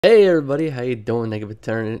Hey everybody, how you doing? Thank you for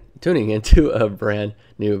tuning into a brand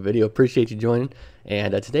new video. Appreciate you joining.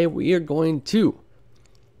 And today we are going to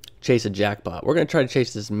chase a jackpot. We're going to try to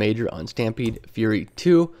chase this major on Stampede Fury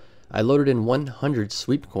 2. I loaded in 100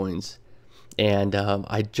 sweep coins, and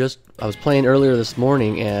I was playing earlier this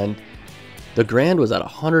morning, and the grand was at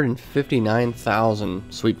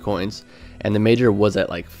 159,000 sweep coins, and the major was at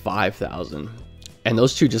like 5,000. And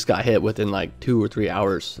those two just got hit within like 2 or 3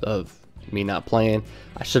 hours of me not playing.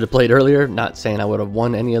 I should have played earlier, not saying I would have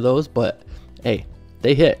won any of those, but hey,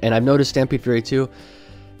 they hit. And I've noticed Stampede Fury 2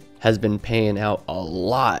 has been paying out a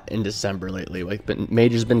lot in December lately. Like,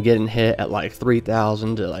 major's been getting hit at like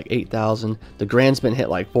 3,000 to like 8,000. The grand's been hit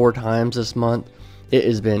like 4 times this month. It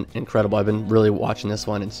has been incredible. I've been really watching this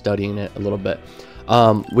one and studying it a little bit.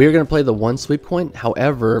 We're gonna play the 1 sweep coin.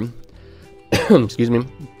 However, excuse me,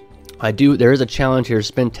 there is a challenge here: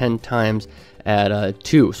 spend 10 times at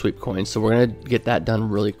 2 sweep coins. So we're gonna get that done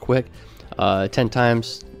really quick. 10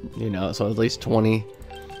 times, so at least 20.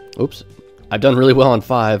 Oops, I've done really well on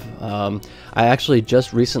 5. I actually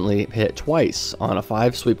just recently hit twice on a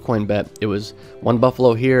 5 sweep coin bet. It was 1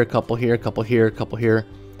 buffalo here, a couple here, a couple here, a couple here,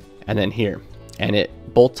 and then here. And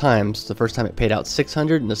both times, the first time it paid out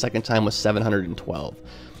 600 and the second time was 712.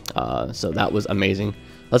 So that was amazing.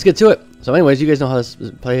 Let's get to it. So anyways, you guys know how this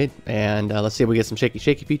is played, and let's see if we get some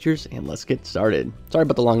shaky features, and let's get started. Sorry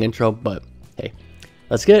about the long intro, but hey,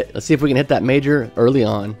 let's see if we can hit that major early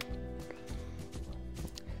on.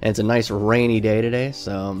 And it's a nice rainy day today,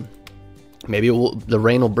 so maybe the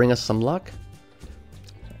rain will bring us some luck.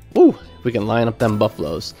 Ooh, if we can line up them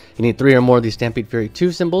buffaloes. You need 3 or more of these Stampede Fury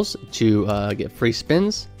 2 symbols to get free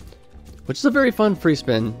spins, which is a very fun free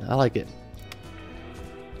spin. I like it.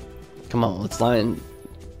 Come on, let's line.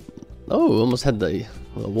 Oh, almost had the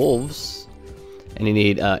wolves. And you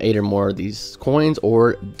need 8 or more of these coins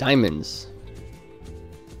or diamonds.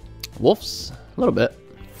 Wolves, a little bit.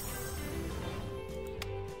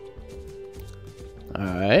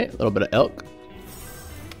 Alright, a little bit of elk.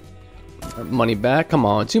 Money back, come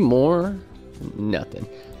on, 2 more. Nothing.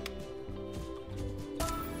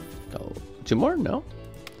 Oh, 2 more? No.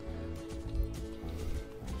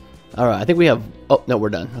 Alright, I think we have... Oh, no, we're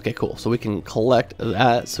done. Okay, cool. So we can collect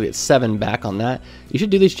that. So we get 7 back on that. You should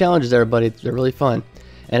do these challenges, everybody. They're really fun.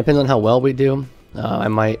 And it depends on how well we do. I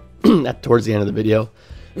might, towards the end of the video...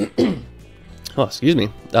 oh, excuse me.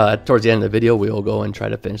 Towards the end of the video, we will go and try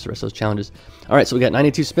to finish the rest of those challenges. Alright, so we got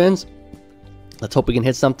 92 spins. Let's hope we can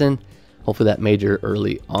hit something. Hopefully that major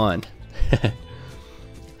early on. That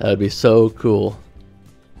would be so cool.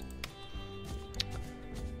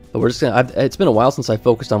 But we're just gonna. It's been a while since I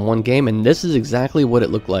focused on one game, and this is exactly what it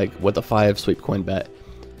looked like with the 5 sweep coin bet.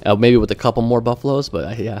 Maybe with a couple more buffaloes,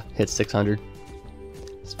 but yeah, hit 600.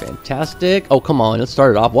 It's fantastic. Oh, come on, let's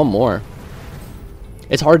start it off. 1 more.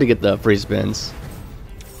 It's hard to get the free spins,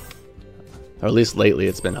 or at least lately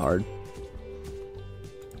it's been hard.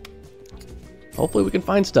 Hopefully we can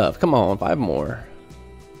find stuff. Come on, 5 more.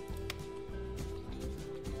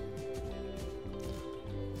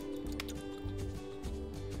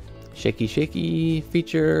 Shaky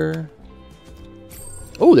feature.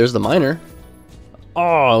 Oh, there's the miner.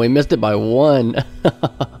 Oh, we missed it by 1.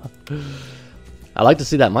 I like to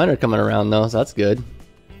see that miner coming around though, so that's good.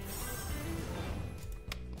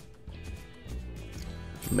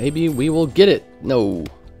 Maybe we will get it. No.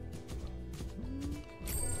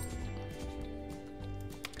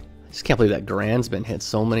 I just can't believe that grand's been hit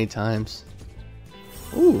so many times.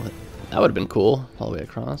 Ooh, that would have been cool all the way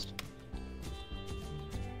across.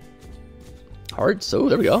 Hearts, oh,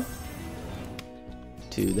 there we go.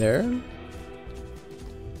 2 there.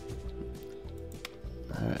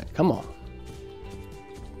 Alright, come on.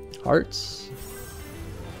 Hearts.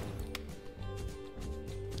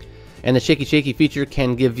 And the shaky feature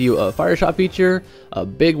can give you a fire shot feature, a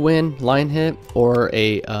big win, line hit, or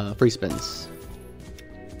a free spins.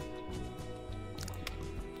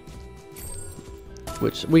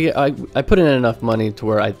 Which I put in enough money to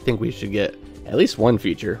where I think we should get at least 1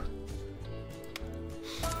 feature.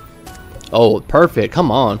 Oh, perfect. Come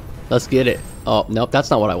on. Let's get it. Oh, nope, that's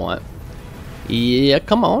not what I want. Yeah,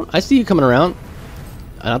 come on. I see you coming around.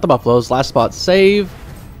 Not the buffaloes. Last spot save.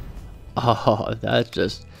 Oh, that's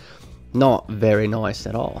just not very nice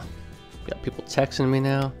at all. Got people texting me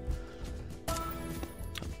now.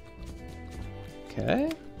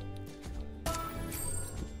 Okay.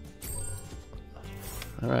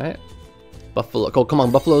 Alright. Buffalo. Oh, come on,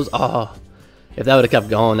 buffaloes. Oh, if that would have kept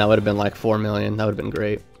going, that would have been like 4 million. That would have been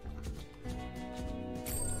great.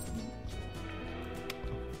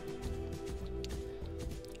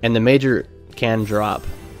 And the major can drop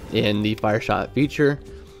in the fire shot feature.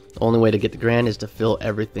 Only way to get the grand is to fill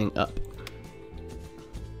everything up.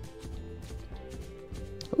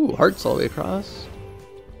 Ooh, hearts all the way across.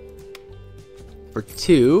 For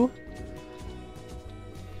 2.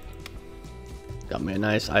 Got me a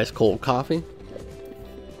nice ice cold coffee.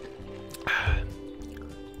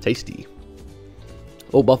 Tasty.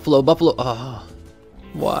 Oh, buffalo, buffalo. Ah,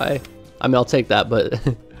 why? I mean, I'll take that, but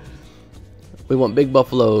we want big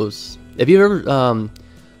buffaloes. If you ever,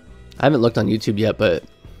 I haven't looked on YouTube yet, but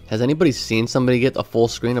has anybody seen somebody get a full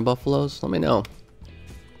screen of buffaloes? Let me know.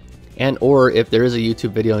 And or if there is a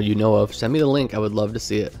YouTube video you know of, send me the link. I would love to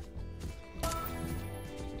see it.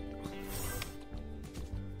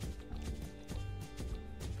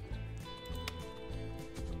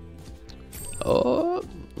 Oh,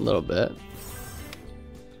 a little bit.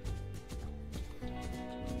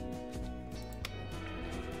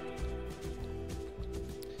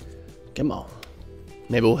 Come on.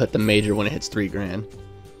 Maybe we'll hit the major when it hits 3 grand.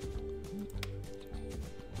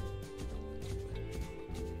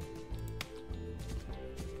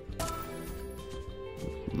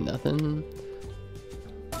 Nothing.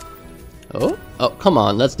 Oh, oh, come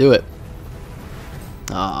on, let's do it.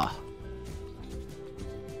 Ah.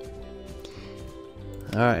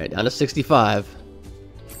 All right, down to 65.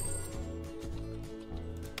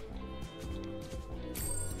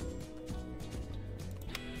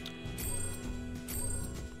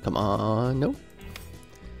 Come on, nope.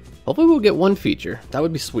 Hopefully we'll get 1 feature. That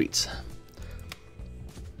would be sweet.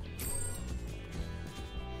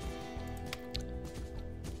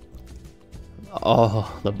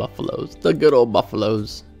 Oh, the buffaloes. The good old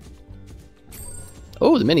buffaloes.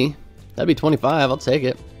 Oh, the mini. That'd be 25. I'll take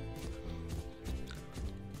it.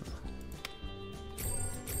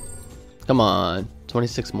 Come on.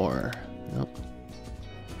 26 more. Nope.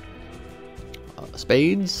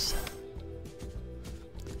 Spades.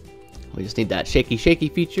 We just need that shaky, shaky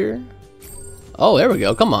feature. Oh, there we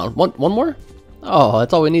go. Come on. One more? Oh,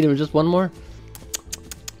 that's all we needed was just 1 more?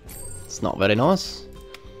 It's not very nice.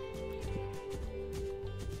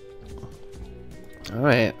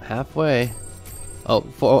 Alright, halfway.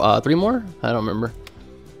 Oh, 3 more? I don't remember.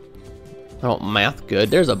 I don't math good.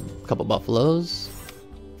 There's a couple buffaloes.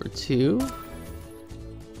 For 2.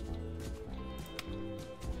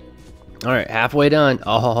 Alright, halfway done.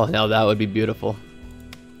 Oh, now that would be beautiful.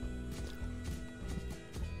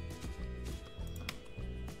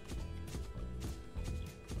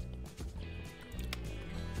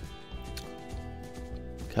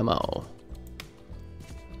 Come on.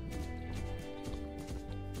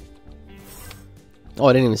 Oh,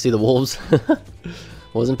 I didn't even see the wolves.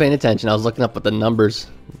 Wasn't paying attention. I was looking up at the numbers.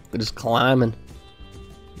 Just climbing.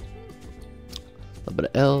 A little bit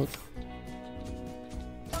of elk.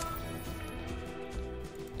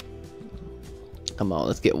 Come on,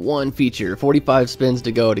 let's get 1 feature. 45 spins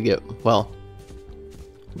to go to get, well,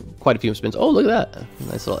 quite a few spins. Oh, look at that.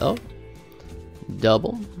 Nice little elk.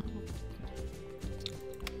 Double.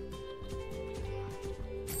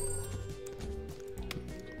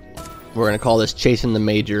 We're going to call this chasing the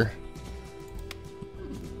major.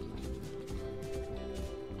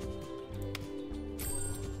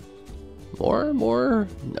 More?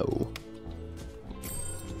 No.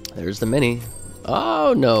 There's the mini.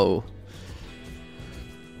 Oh, no.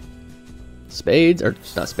 Spades, or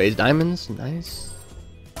not spades, diamonds. Nice.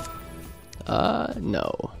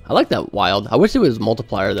 No. I like that wild. I wish it was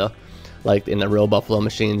multiplier, though. Like in the real Buffalo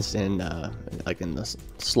machines and like in the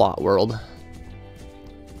slot world.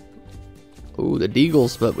 Ooh, the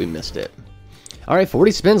Deagles, but we missed it. Alright,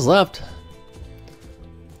 40 spins left.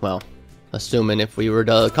 Well, assuming if we were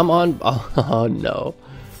to... Come on! Oh, no.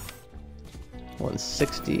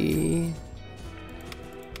 160.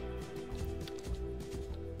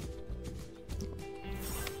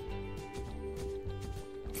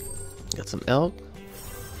 Got some elk.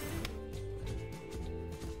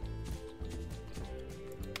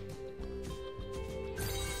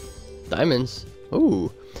 Diamonds.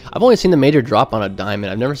 Ooh. I've only seen the major drop on a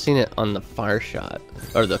diamond. I've never seen it on the fire shot.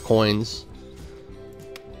 Or the coins.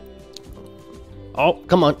 Oh,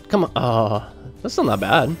 come on. Come on. Oh, that's still not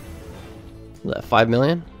bad. Is that 5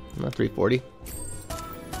 million? Not 340.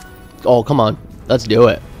 Oh, come on. Let's do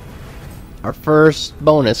it. Our first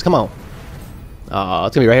bonus. Come on.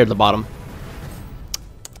 It's gonna be right here at the bottom.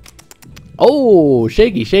 Oh,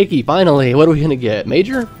 shaky, shaky. Finally. What are we gonna get?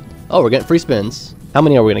 Major? Oh, we're getting free spins. How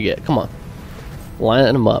many are we gonna get? Come on.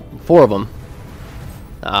 Lining them up. 4 of them.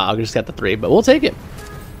 I just got the 3, but we'll take it.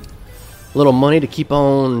 A little money to keep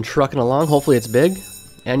on trucking along. Hopefully it's big.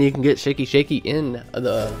 And you can get shaky, shaky in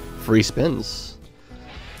the free spins.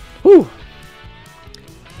 Whew.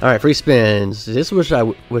 Alright, free spins. Just wish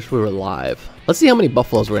we were live. Let's see how many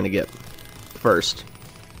buffaloes we're gonna get first.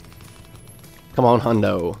 Come on,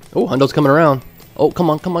 Hundo. Oh, Hundo's coming around. Oh, come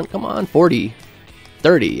on, come on, come on. 40,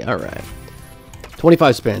 30. All right.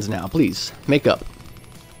 25 spins now, please. Make up.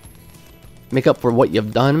 Make up for what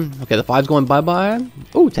you've done. Okay, the 5's going bye-bye.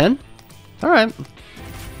 Oh, 10. All right.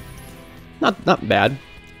 Not bad.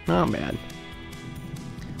 Not bad.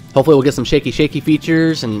 Hopefully we'll get some shaky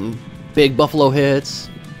features and big buffalo hits.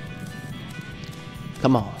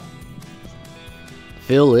 Come on.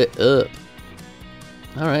 Fill it up.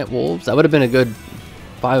 All right, wolves. That would have been a good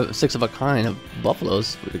 5, 6 of a kind of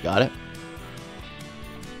buffaloes. We'd have got it.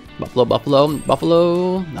 Buffalo, buffalo,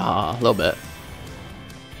 buffalo. Nah, a little bit.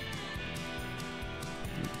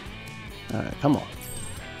 All right, come on.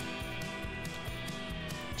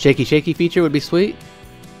 Shaky feature would be sweet.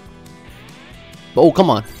 Oh, come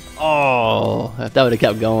on. Oh, that would have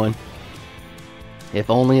kept going. If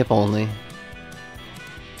only, if only.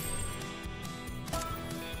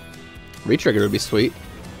 Retrigger would be sweet.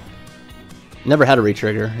 Never had a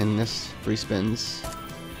retrigger in this free spins.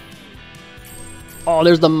 Oh,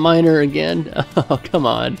 there's the miner again. Oh, come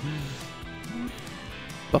on.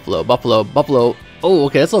 Buffalo, buffalo, buffalo. Oh,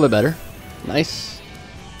 okay, that's a little bit better. Nice.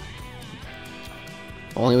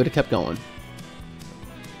 Only would have kept going.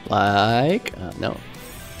 Like, no.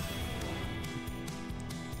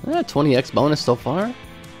 20x bonus so far.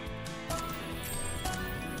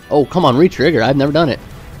 Oh, come on, retrigger. I've never done it.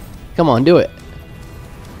 Come on, do it.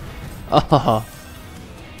 Oh.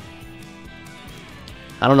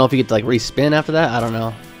 I don't know if you get to like respin after that. I don't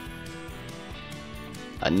know.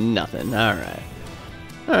 Nothing. All right.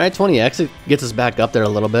 All right, 20x. It gets us back up there a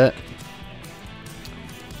little bit.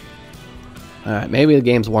 All right, maybe the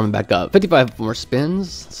game's warming back up. 55 more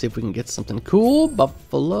spins. Let's see if we can get something cool.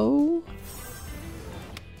 Buffalo.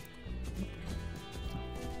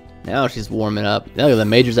 Now she's warming up. Look at the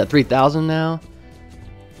majors at 3,000 now.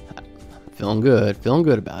 Feeling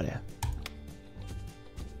good about it.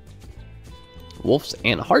 Wolves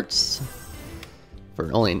and hearts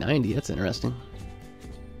for only 90. That's interesting.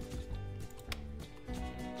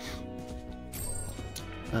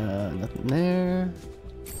 Nothing there.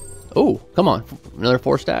 Oh, come on, another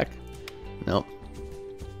 4 stack. Nope.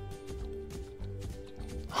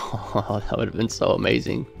 Oh, that would have been so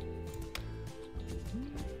amazing.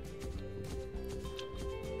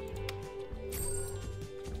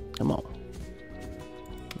 Come on.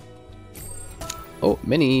 Oh,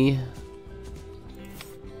 mini.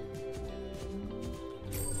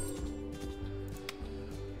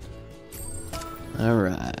 All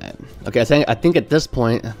right. Okay, I think at this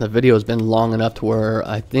point the video has been long enough to where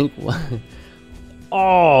I think.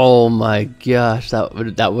 Oh my gosh, that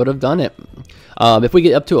would have done it. If we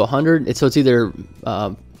get up to 100, so it's either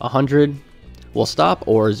 100, we'll stop,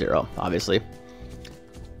 or 0, obviously,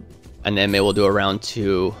 and then maybe we'll do a round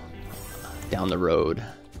 2 down the road.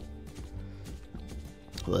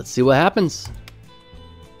 Let's see what happens.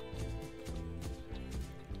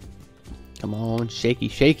 Come on,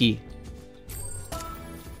 shaky.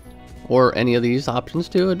 Or any of these options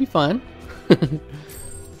too, it'd be fine.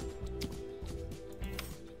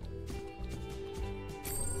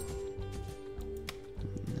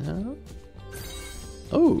 No.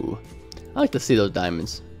 Oh, I like to see those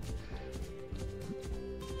diamonds.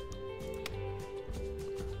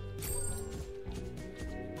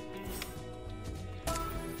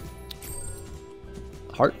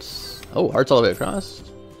 Hearts. Oh, hearts all the way across.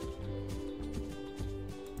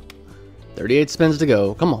 38 spins to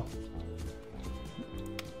go. Come on.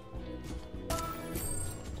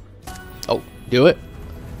 Oh, do it.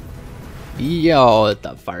 Yo,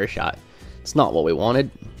 that fire shot. It's not what we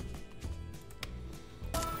wanted.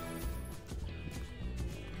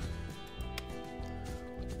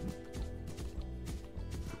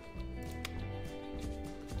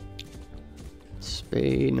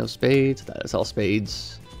 Spade, no spades. That's all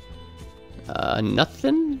spades.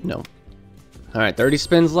 Nothing? No. Alright, 30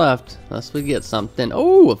 spins left. Unless we get something.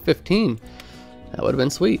 Oh, a 15. That would have been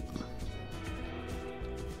sweet.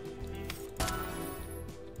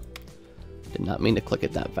 Did not mean to click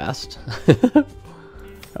it that fast.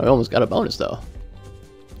 I almost got a bonus though.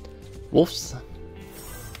 Wolves.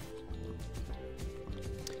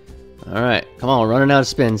 Alright, come on, we're running out of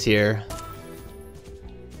spins here.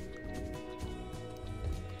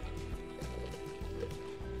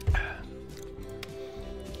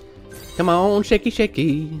 Come on,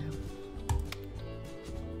 shaky.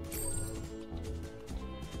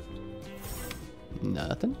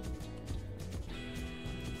 Nothing.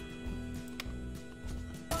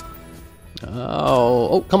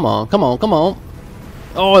 Oh, come on.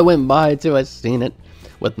 Oh, it went by too. I seen it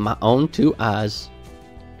with my own 2 eyes.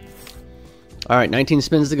 All right, 19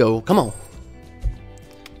 spins to go. Come on.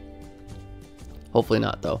 Hopefully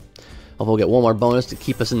not, though. Hopefully we'll get one more bonus to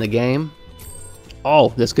keep us in the game.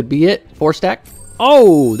 Oh, this could be it. 4 stack.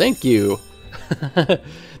 Oh, thank you.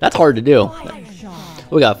 That's hard to do.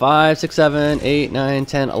 We got 5, 6, 7, 8, 9,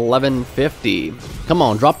 10, 11, 50. Come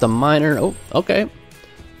on, drop the minor. Oh, okay.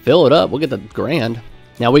 Fill it up. We'll get the grand.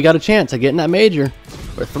 Now we got a chance of getting that major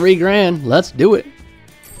for 3 grand. Let's do it.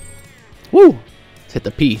 Woo! Let's hit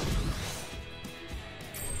the P.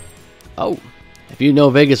 Oh, if you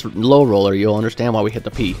know Vegas low roller, you'll understand why we hit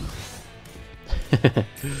the P.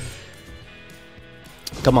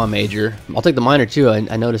 Come on, major. I'll take the minor too.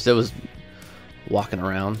 I noticed it was walking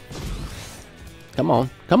around. Come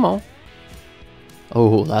on, come on. Oh,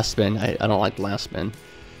 last spin. I don't like the last spin.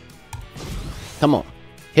 Come on,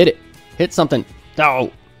 hit it. Hit something. Oh,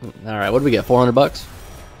 all right. What did we get? 400 bucks.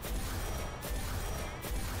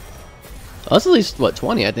 Oh, that's at least what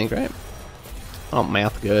 20, I think, right? Oh,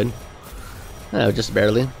 math good. No, just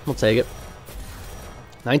barely. We'll take it.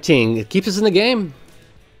 19. It keeps us in the game.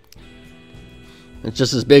 It's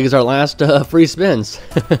just as big as our last free spins.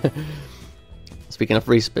 Speaking of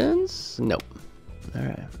free spins, nope. All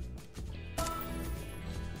right.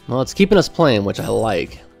 Well, it's keeping us playing, which I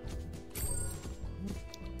like.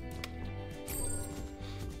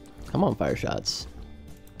 Come on, fire shots.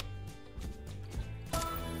 All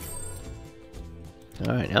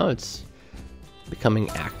right, now it's becoming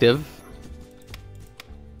active.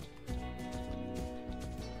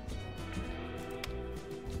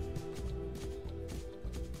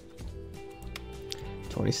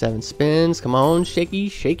 $27 spins. Come on, shaky,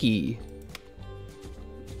 shaky.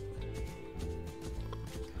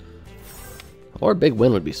 Or a big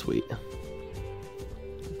win would be sweet.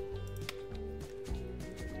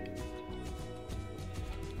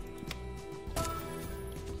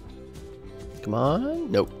 Come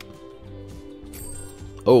on. Nope.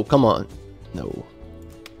 Oh, come on. No.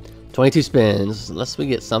 22 spins. Unless we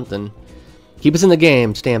get something. Keep us in the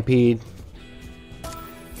game, Stampede.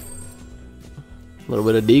 A little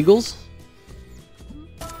bit of deagles.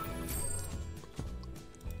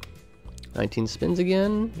 19 spins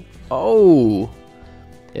again. Oh!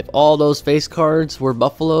 If all those face cards were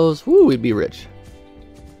buffaloes, whoo, we'd be rich.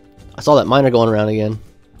 I saw that miner going around again.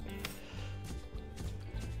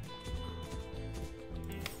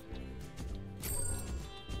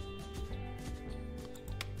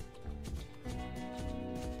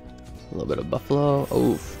 A little bit of buffalo.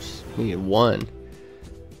 Oh, we need 1.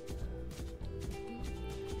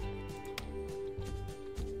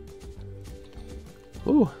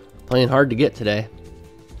 Ooh, playing hard to get today.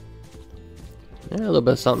 Yeah, a little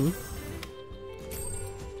bit of something.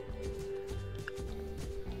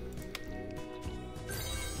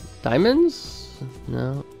 Diamonds?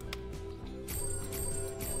 No.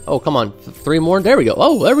 Oh, come on. 3 more? There we go.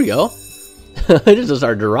 Oh, there we go. It just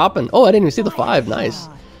started dropping. Oh, I didn't even see the 5. Nice.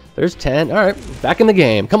 There's 10. All right, back in the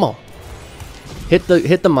game. Come on. Hit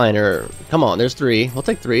the miner. Come on, there's 3. We'll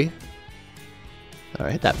take 3. All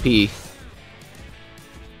right, hit that P.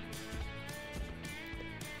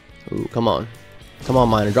 Ooh, come on. Come on,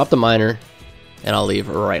 miner. Drop the miner, and I'll leave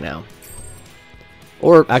right now.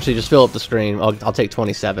 Or actually, just fill up the screen. I'll take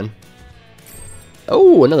 27.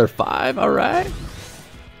 Oh, another 5. All right.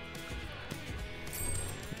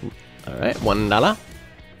 All right, $1.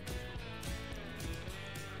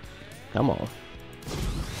 Come on.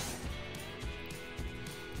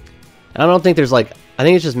 I don't think there's like, I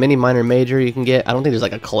think it's just mini, minor, major you can get. I don't think there's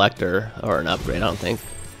like a collector or an upgrade. I don't think.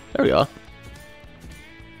 There we go.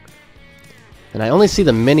 And I only see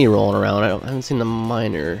the mini rolling around. I haven't seen the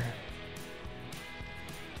minor.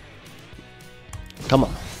 Come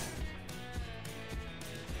on.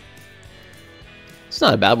 It's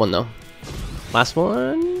not a bad one though. Last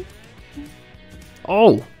one.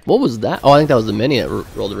 Oh, what was that? Oh, I think that was the mini that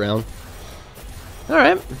rolled around. All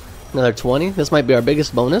right, another 20. This might be our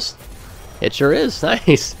biggest bonus. It sure is.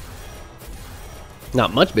 Nice.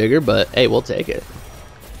 Not much bigger, but hey, we'll take it.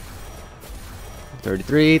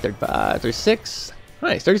 33, 35, 36.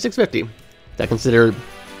 Nice, 36.50. That considered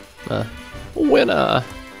a winner.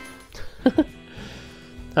 All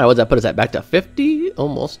right, what's that put us at? Back to 50?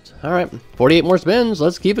 Almost. All right, 48 more spins.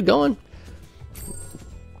 Let's keep it going.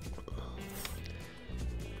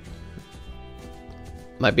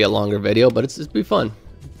 Might be a longer video, but it's be fun.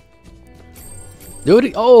 Do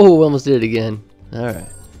it. Oh, almost did it again. All right.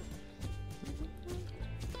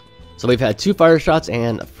 So we've had 2 fire shots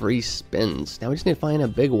and free spins. Now we just need to find a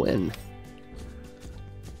big win.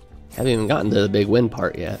 Haven't even gotten to the big win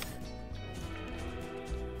part yet.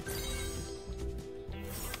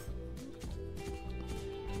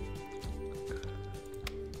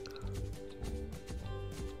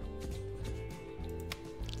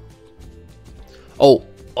 Oh,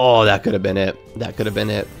 oh, that could have been it. That could have been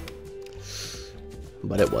it.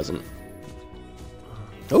 But it wasn't.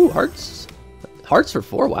 Oh, hearts. Hearts for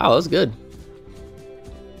 4. Wow, that was good.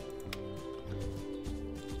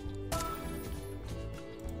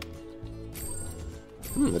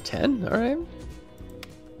 The 10. All right.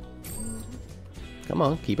 Come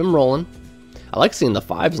on, keep him rolling. I like seeing the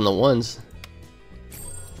 5s and the 1s.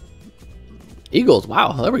 Eagles.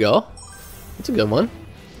 Wow, there we go. That's a good one.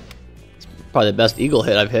 It's probably the best eagle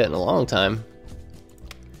hit I've hit in a long time.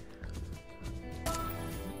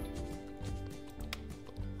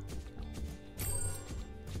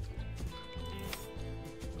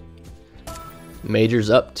 Majors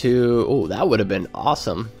up to, oh, that would have been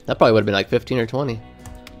awesome. That probably would have been like 15 or 20.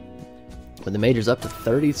 But the major's up to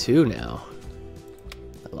 32 now.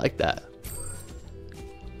 I like that.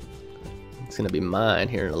 It's gonna be mine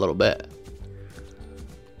here in a little bit.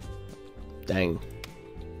 Dang.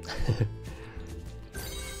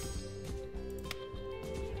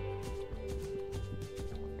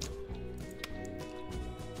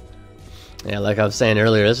 Yeah, like I was saying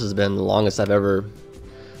earlier, this has been the longest I've ever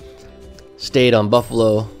stayed on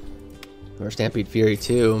Buffalo or Stampede Fury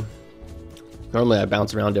 2. Normally I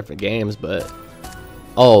bounce around different games, but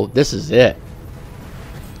oh, this is it.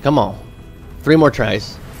 Come on. 3 more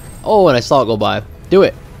tries. Oh, and I saw it go by. Do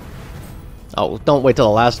it. Oh, don't wait till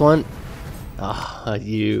the last one. Ah,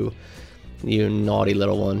 you naughty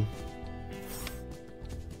little one.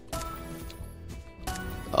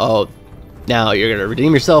 Oh, now you're gonna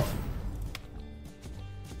redeem yourself.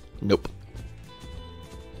 Nope.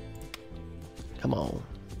 Come on.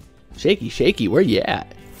 Shaky, shaky, where you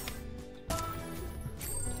at?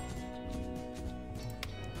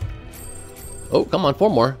 Oh, come on, 4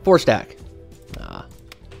 more. 4 stack. Ah.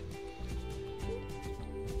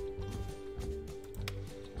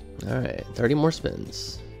 Alright, 30 more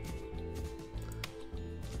spins.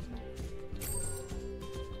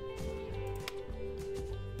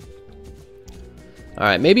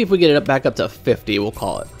 Alright, maybe if we get it up back up to 50, we'll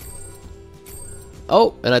call it.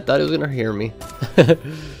 Oh, and I thought it was gonna hear me.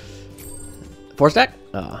 4 stack?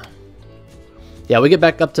 Yeah, we get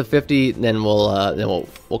back up to 50, then we'll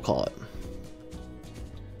call it.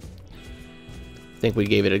 I think we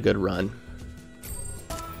gave it a good run.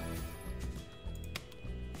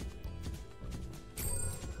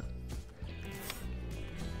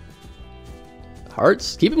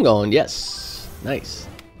 Hearts, keep them going. Yes, nice.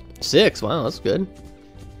 6. Wow, that's good.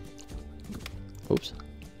 Oops.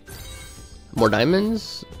 More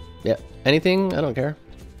diamonds. Yeah. Anything? I don't care.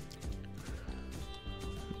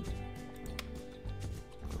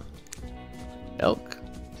 Elk.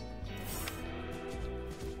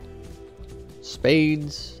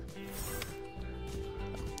 Spades.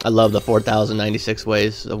 I love the 4,096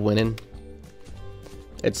 ways of winning.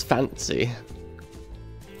 It's fancy.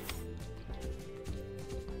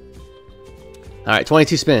 Alright,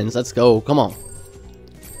 22 spins. Let's go. Come on.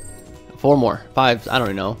 4 more. 5. I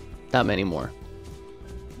don't know. That many more.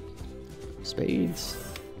 Spades.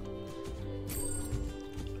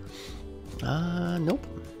 Nope.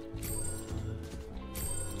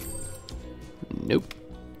 Nope.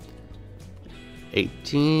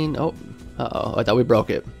 18. Oh. Uh-oh. I thought we broke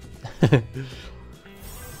it.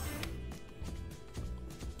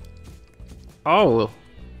 Oh.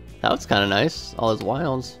 That was kind of nice. All those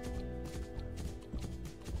wilds.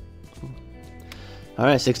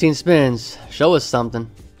 Alright, 16 spins. Show us something.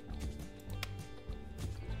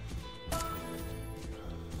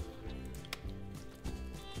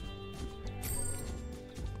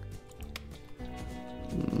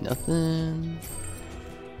 Nothing.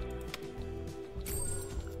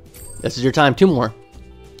 This is your time. 2 more.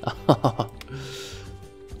 That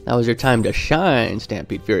was your time to shine,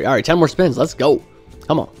 Stampede Fury. Alright, 10 more spins. Let's go.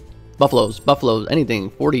 Come on. Buffaloes, buffaloes, anything.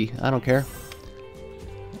 40. I don't care.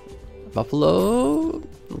 Buffalo.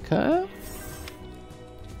 Okay.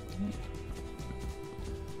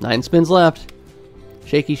 9 spins left.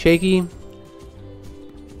 Shaky, shaky.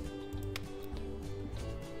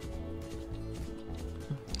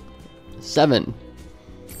 Seven.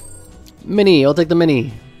 Mini. I'll take the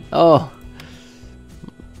mini. Oh.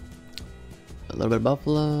 A little bit of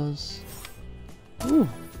buffaloes. Ooh.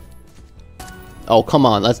 Oh, come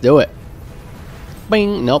on. Let's do it.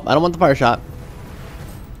 Bing. Nope. I don't want the fire shot.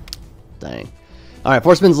 Dang. Alright,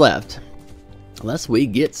 4 spins left. Unless we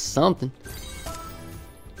get something.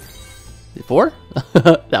 4?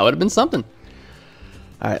 That would have been something.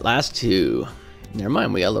 Alright, last 2. Never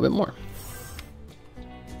mind, we got a little bit more.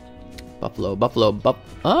 Buffalo, buffalo,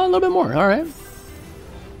 a little bit more. Alright.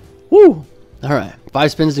 Woo! Alright,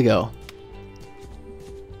 5 spins to go.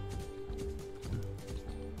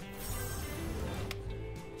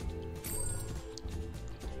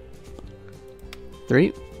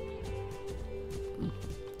 3,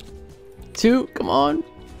 2, come on.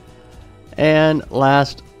 And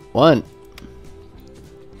last one.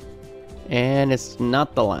 And it's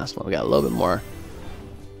not the last one. We got a little bit more.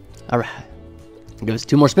 All right. Give us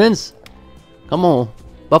 2 more spins. Come on.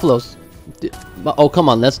 Buffaloes. Oh, come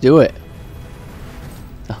on. Let's do it.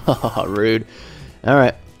 Rude. All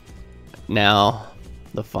right. Now,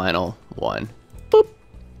 the final one. Boop.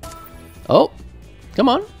 Oh, come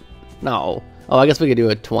on. No. Oh, I guess we could do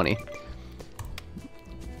a 20.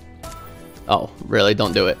 Oh, really?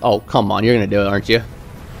 Don't do it. Oh, come on. You're going to do it, aren't you?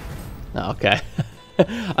 Okay.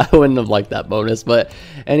 I wouldn't have liked that bonus. But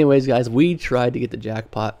anyways, guys, we tried to get the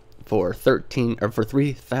jackpot for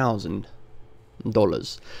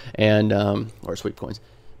 $3,000 and or sweep coins.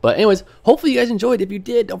 But anyways, hopefully you guys enjoyed. If you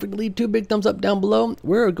did, don't forget to leave 2 big thumbs up down below.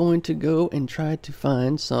 We're going to go and try to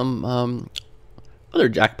find some other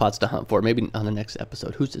jackpots to hunt for, maybe on the next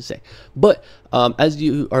episode. Who's to say? But as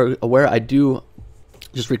you are aware, I do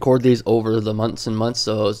just record these over the months and months,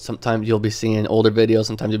 so sometimes you'll be seeing older videos,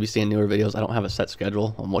 sometimes you'll be seeing newer videos. I don't have a set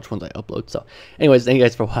schedule on which ones I upload. So anyways, thank you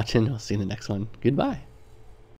guys for watching. I'll see you in the next one. Goodbye.